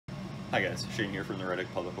Hi guys, Shane here from the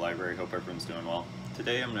Reddick Public Library. Hope everyone's doing well.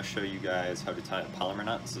 Today I'm going to show you guys how to tie a Palomar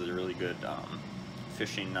knot. This is a really good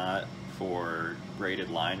fishing knot for braided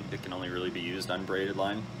line. It can only really be used on braided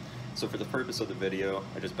line. So for the purpose of the video,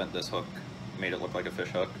 I just bent this hook, made it look like a fish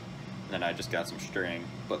hook, and then I just got some string,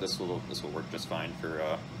 but this will work just fine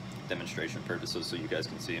for demonstration purposes so you guys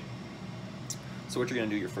can see. So what you're going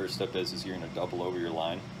to do, your first step is you're going to double over your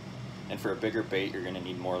line. And for a bigger bait, you're going to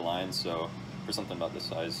need more line, so for something about this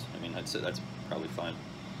size, I mean, that's probably fine.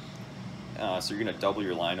 So you're going to double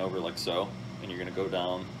your line over like so, and you're going to go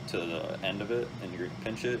down to the end of it, and you're going to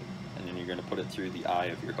pinch it, and then you're going to put it through the eye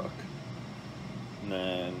of your hook. And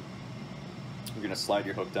then you're going to slide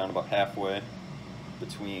your hook down about halfway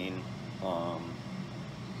between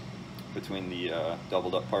the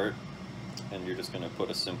doubled up part, and you're just going to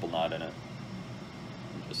put a simple knot in it.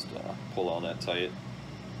 And just pull all that tight.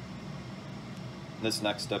 This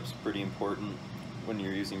next step is pretty important when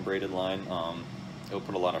you're using braided line. It'll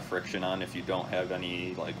put a lot of friction on if you don't have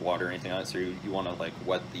any like water or anything on it. So you want to like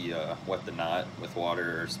wet the knot with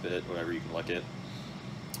water or spit, whatever you can lick it.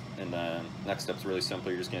 And then next step's really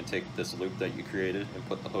simple. You're just going to take this loop that you created and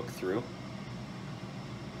put the hook through.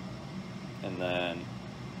 And then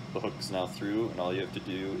the hook is now through, and all you have to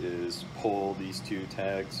do is pull these two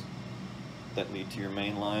tags that lead to your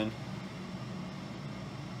main line.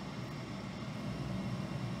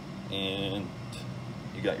 And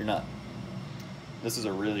you got your knot. This is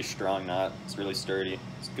a really strong knot. It's really sturdy.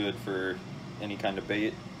 It's good for any kind of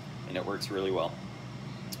bait, and it works really well.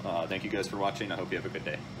 Thank you guys for watching. I hope you have a good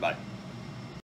day. Bye.